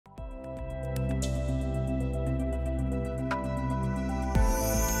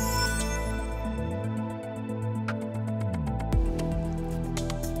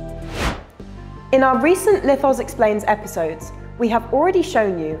In our recent Lithoz Explains episodes, we have already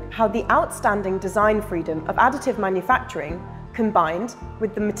shown you how the outstanding design freedom of additive manufacturing, combined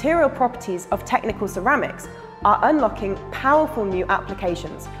with the material properties of technical ceramics, are unlocking powerful new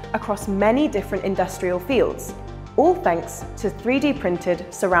applications across many different industrial fields, all thanks to 3D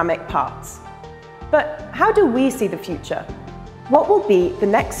printed ceramic parts. But how do we see the future? What will be the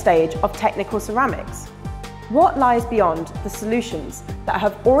next stage of technical ceramics? What lies beyond the solutions that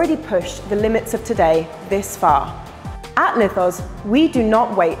have already pushed the limits of today this far? At Lithoz, we do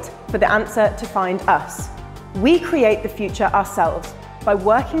not wait for the answer to find us. We create the future ourselves by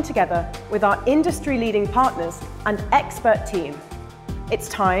working together with our industry-leading partners and expert team. It's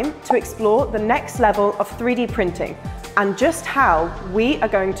time to explore the next level of 3D printing and just how we are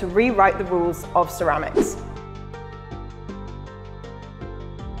going to rewrite the rules of ceramics.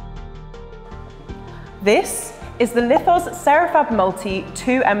 This is the Lithoz Cerafab Multi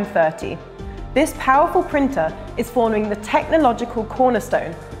 2M30. This powerful printer is forming the technological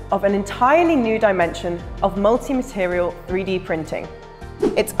cornerstone of an entirely new dimension of multi-material 3D printing.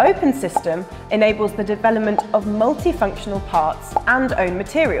 Its open system enables the development of multifunctional parts and own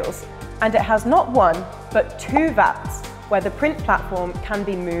materials, and it has not one, but 2 vats where the print platform can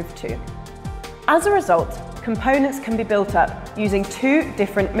be moved to. As a result, components can be built up using 2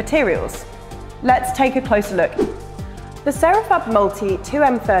 different materials. Let's take a closer look. The Cerafab Multi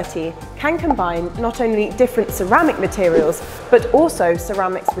 2M30 can combine not only different ceramic materials, but also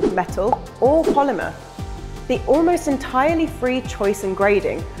ceramics with metal or polymer. The almost entirely free choice and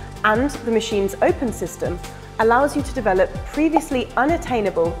grading and the machine's open system allows you to develop previously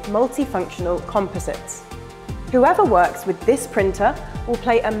unattainable multifunctional composites. Whoever works with this printer will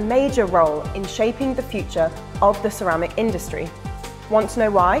play a major role in shaping the future of the ceramic industry. Want to know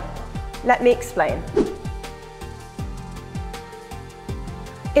why? Let me explain.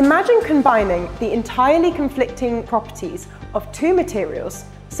 Imagine combining the entirely conflicting properties of 2 materials,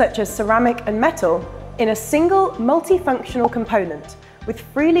 such as ceramic and metal, in a single multifunctional component with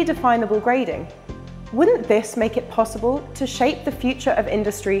freely definable grading. Wouldn't this make it possible to shape the future of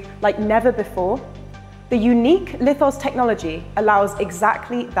industry like never before? The unique Lithoz technology allows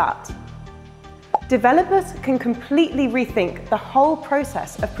exactly that. Developers can completely rethink the whole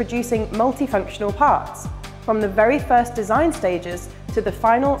process of producing multifunctional parts, from the very first design stages to the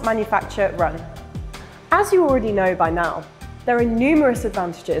final manufacture run. As you already know by now, there are numerous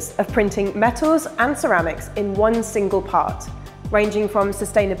advantages of printing metals and ceramics in one single part, ranging from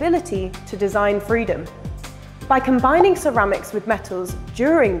sustainability to design freedom. By combining ceramics with metals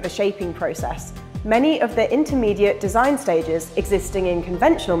during the shaping process, many of the intermediate design stages existing in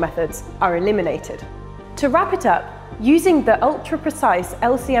conventional methods are eliminated. To wrap it up, using the ultra-precise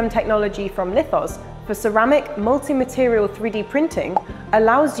LCM technology from Lithoz for ceramic multi-material 3D printing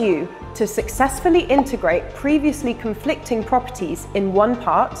allows you to successfully integrate previously conflicting properties in one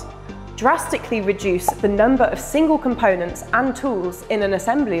part, drastically reduce the number of single components and tools in an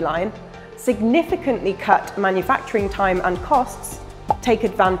assembly line, significantly cut manufacturing time and costs, take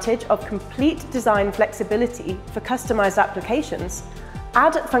advantage of complete design flexibility for customized applications,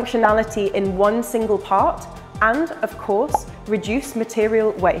 add functionality in one single part, and, of course, reduce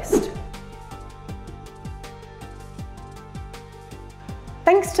material waste.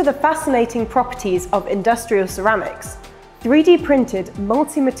 Thanks to the fascinating properties of industrial ceramics, 3D printed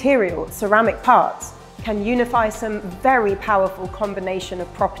multi-material ceramic parts can unify some very powerful combination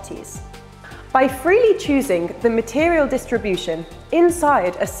of properties. By freely choosing the material distribution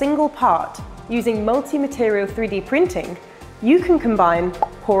inside a single part using multi-material 3D printing, you can combine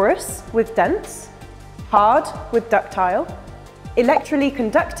porous with dense, hard with ductile, electrically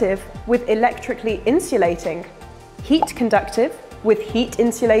conductive with electrically insulating, heat conductive with heat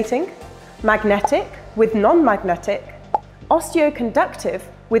insulating, magnetic with non-magnetic, osteoconductive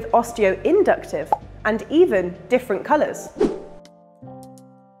with osteoinductive, and even different colors.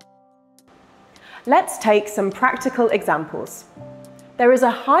 Let's take some practical examples. There is a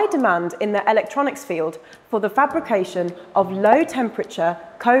high demand in the electronics field for the fabrication of low-temperature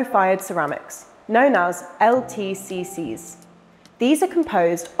co-fired ceramics, known as LTCCs. These are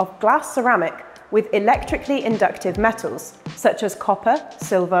composed of glass ceramic with electrically inductive metals, such as copper,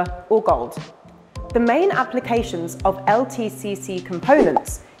 silver, or gold. The main applications of LTCC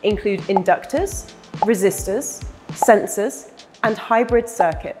components include inductors, resistors, sensors, and hybrid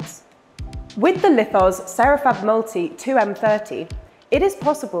circuits. With the Lithoz Cerafab Multi 2M30, it is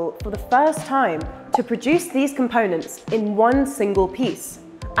possible for the first time to produce these components in one single piece,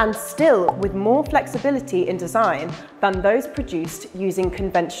 and still with more flexibility in design than those produced using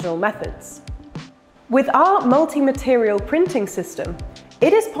conventional methods. With our multi-material printing system,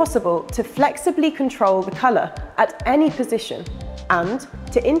 It is possible to flexibly control the color at any position and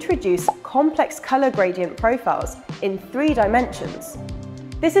to introduce complex color gradient profiles in 3 dimensions.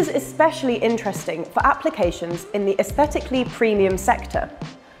 This is especially interesting for applications in the aesthetically premium sector.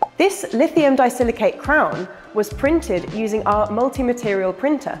 This lithium disilicate crown was printed using our multi-material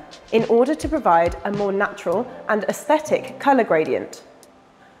printer in order to provide a more natural and aesthetic color gradient.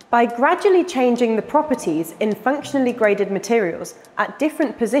 By gradually changing the properties in functionally graded materials at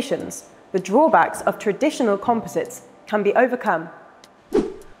different positions, the drawbacks of traditional composites can be overcome.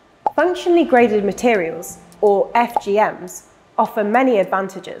 Functionally graded materials, or FGMs, offer many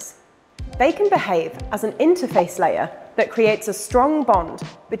advantages. They can behave as an interface layer that creates a strong bond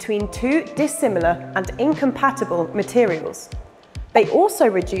between 2 dissimilar and incompatible materials. They also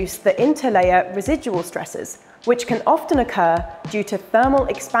reduce the interlayer residual stresses, which can often occur due to thermal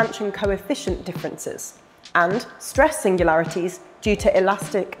expansion coefficient differences and stress singularities due to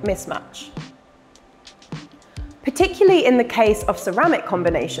elastic mismatch. Particularly in the case of ceramic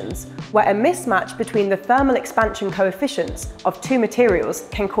combinations, where a mismatch between the thermal expansion coefficients of 2 materials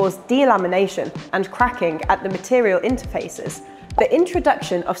can cause delamination and cracking at the material interfaces, the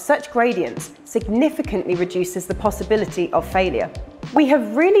introduction of such gradients significantly reduces the possibility of failure. We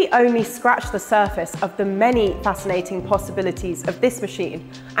have really only scratched the surface of the many fascinating possibilities of this machine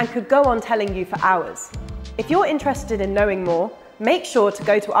and could go on telling you for hours. If you're interested in knowing more, make sure to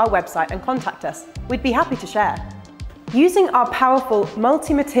go to our website and contact us. We'd be happy to share. Using our powerful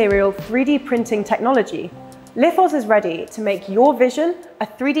multi-material 3D printing technology, Lithoz is ready to make your vision a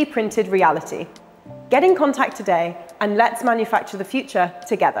 3D printed reality. Get in contact today and let's manufacture the future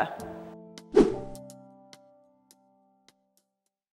together.